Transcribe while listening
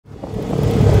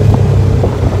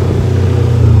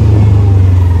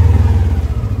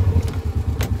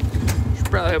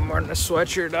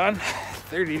sweatshirt on.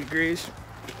 30 degrees.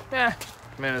 Yeah,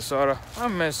 Minnesota.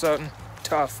 I'm Minnesotan.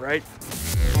 Tough, right?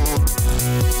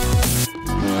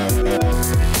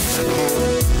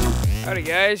 Howdy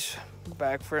guys,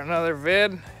 back for another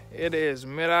vid. It is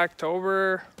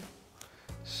mid-October.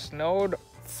 Snowed,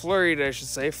 flurried I should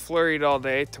say, flurried all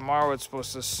day. Tomorrow it's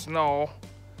supposed to snow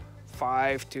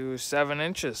 5 to 7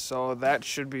 inches, so that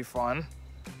should be fun.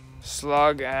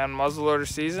 Slug and muzzleloader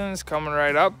season is coming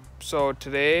right up, so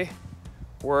today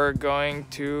we're going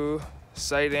to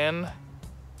sight in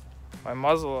my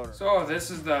muzzleloader. So this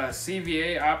is the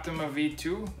CVA OPTIMA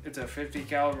V2. It's a 50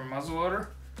 caliber muzzleloader.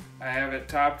 I have it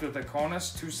topped with a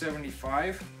Conus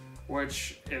 275,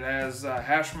 which it has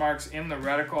hash marks in the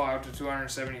reticle out to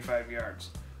 275 yards.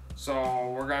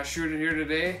 So we're gonna shoot it here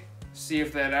today, see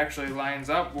if that actually lines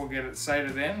up. We'll get it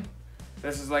sighted in.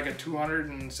 This is like a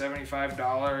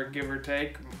 $275 give or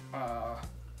take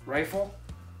rifle.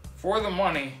 For the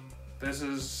money, this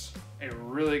is a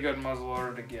really good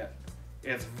muzzleloader to get.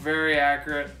 It's very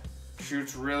accurate,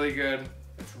 shoots really good,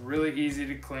 it's really easy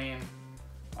to clean,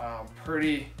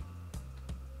 pretty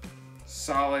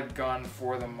solid gun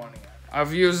for the money.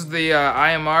 I've used the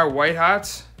IMR White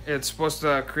Hots. It's supposed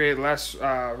to create less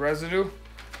residue,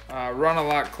 run a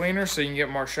lot cleaner so you can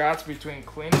get more shots between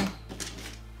cleaning.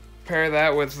 Pair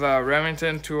that with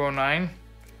Remington 209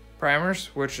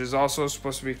 primers, which is also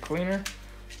supposed to be cleaner.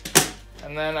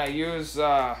 And then I use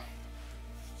the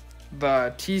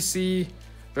TC,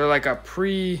 they're like a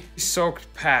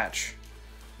pre-soaked patch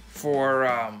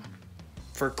for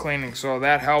cleaning, so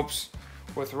that helps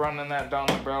with running that down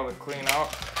the barrel to clean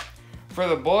out. For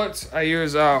the bullets, I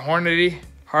use Hornady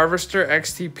Harvester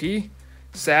XTP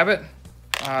Sabot.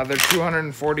 They're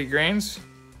 240 grains,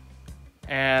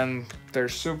 and they're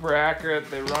super accurate.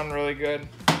 They run really good.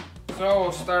 So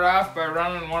we'll start off by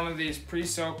running one of these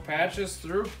pre-soaked patches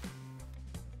through.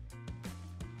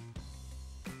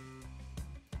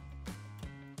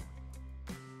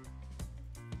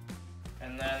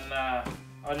 And then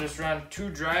I'll just run 2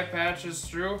 dry patches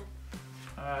through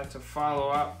to follow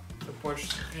up, to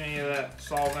push any of that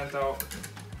solvent out.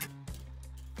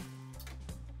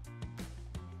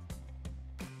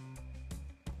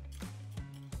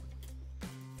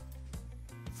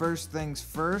 First things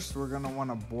first, we're going to want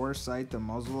to bore sight the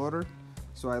muzzleloader.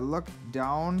 So I look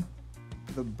down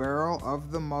the barrel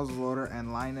of the muzzleloader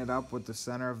and line it up with the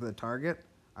center of the target.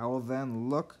 I will then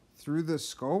look through the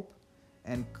scope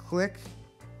and click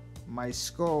my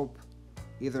scope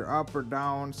either up or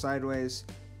down, sideways,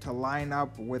 to line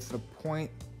up with the point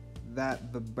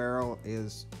that the barrel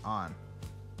is on.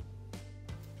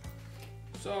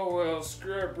 So we'll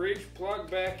screw our breech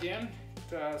plug back in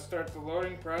to start the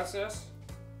loading process.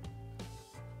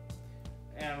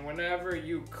 And whenever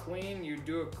you clean, you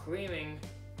do a cleaning,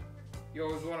 you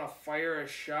always want to fire a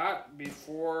shot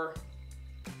before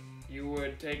you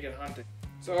would take it hunting.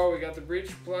 So we got the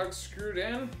breech plug screwed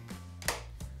in.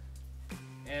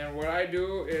 And what I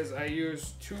do is I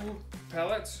use 2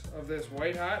 pellets of this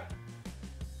White Hot.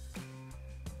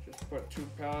 Just put 2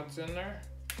 pellets in there.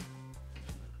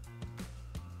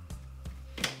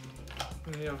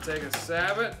 And you'll take a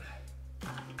Sabot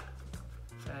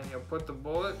and you'll put the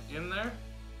bullet in there.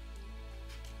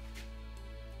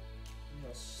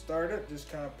 You'll start it,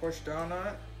 just kind of push down on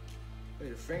it with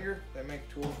your finger. They make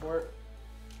a tool for it.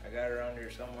 I got it around here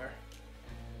somewhere.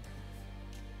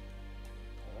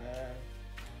 And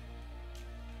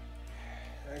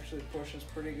actually pushes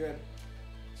pretty good.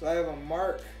 So I have a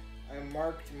mark. I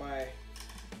marked my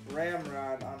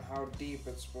ramrod on how deep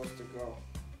it's supposed to go.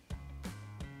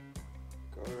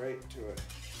 Go right to it.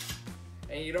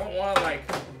 And you don't want to like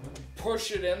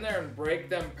push it in there and break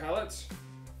them pellets.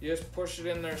 You just push it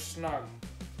in there snug.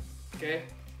 Okay?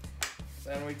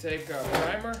 Then we take a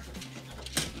primer.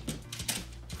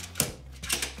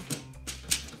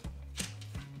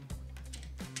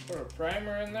 Put a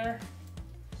primer in there.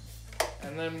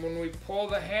 And then when we pull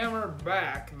the hammer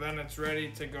back, then it's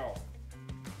ready to go.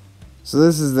 So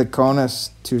this is the Conus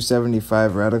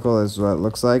 275 reticle, is what it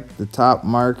looks like. The top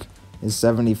mark is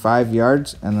 75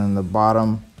 yards, and then the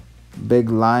bottom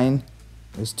big line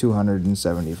is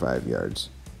 275 yards.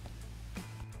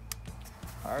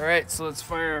 Alright, so let's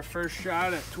fire our first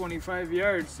shot at 25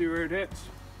 yards, see where it hits.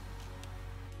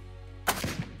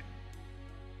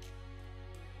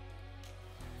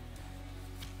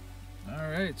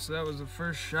 Alright, so that was the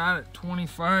first shot at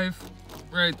 25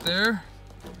 right there.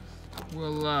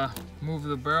 We'll move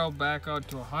the barrel back out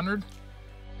to 100.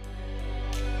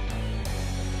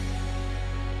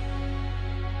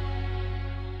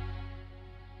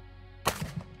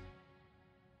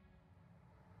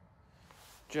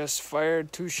 Just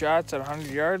fired 2 shots at 100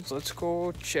 yards. Let's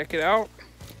go check it out.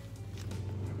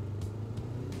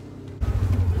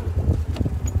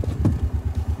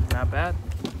 Not bad.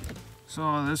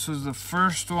 So this was the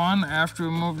first one after we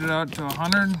moved it out to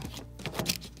 100.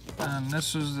 And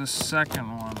this was the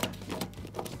second one.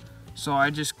 So I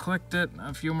just clicked it,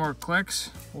 a few more clicks.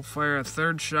 We'll fire a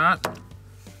 3rd shot.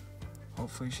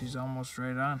 Hopefully she's almost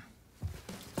right on.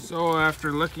 So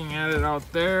after looking at it out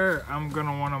there, I'm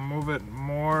gonna wanna move it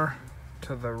more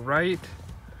to the right.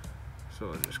 So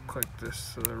I'll just click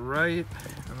this to the right,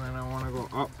 and then I wanna go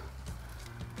up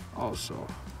also.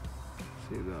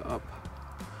 See the up,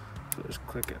 so just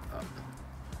click it up.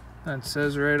 That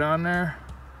says right on there,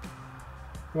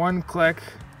 1 click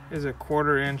is a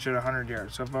 1/4 inch at 100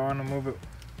 yards. So if I wanna move it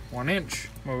 1 inch,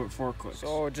 move it 4 clicks.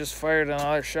 So just fired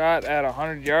another shot at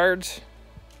 100 yards.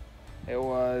 It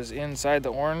was inside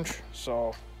the orange,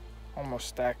 so almost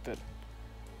stacked it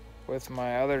with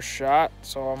my other shot.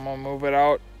 So I'm gonna move it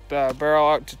out, the barrel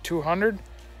out to 200,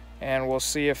 and we'll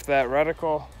see if that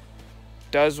reticle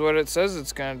does what it says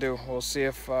it's gonna do. We'll see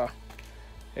if it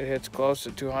hits close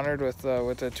to 200 with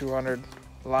the 200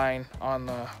 line on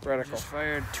the reticle. Just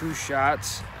fired 2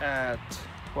 shots at,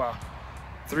 well,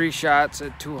 3 shots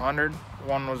at 200.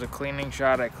 One was a cleaning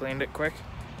shot. I cleaned it quick.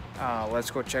 Let's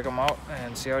go check them out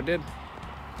and see how it did.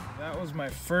 That was my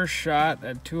first shot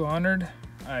at 200.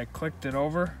 I clicked it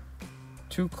over,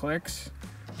 2 clicks.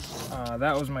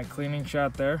 That was my cleaning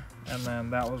shot there, and then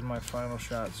that was my final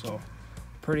shot. So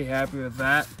pretty happy with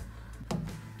that.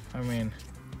 I mean,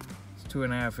 it's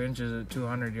 2.5 inches at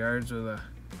 200 yards with a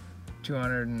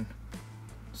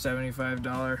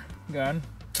 $275 gun.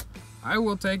 I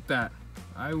will take that.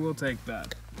 I will take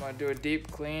that. I'm gonna do a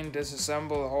deep clean,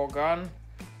 disassemble the whole gun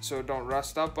so it don't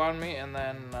rust up on me, and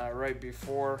then right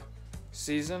before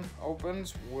season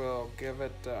opens, we'll give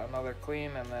it another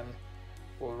clean, and then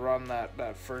we'll run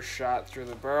that first shot through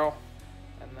the barrel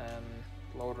and then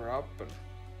load her up. And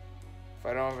if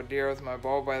I don't have a deer with my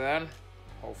bow by then,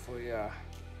 hopefully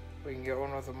we can get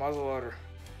one with a muzzleloader.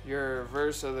 Your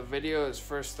verse of the video is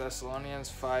 1 Thessalonians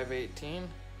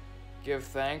 5:18. Give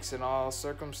thanks in all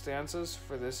circumstances,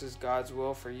 for this is God's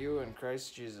will for you in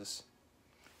Christ Jesus.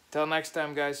 Till next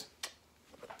time, guys.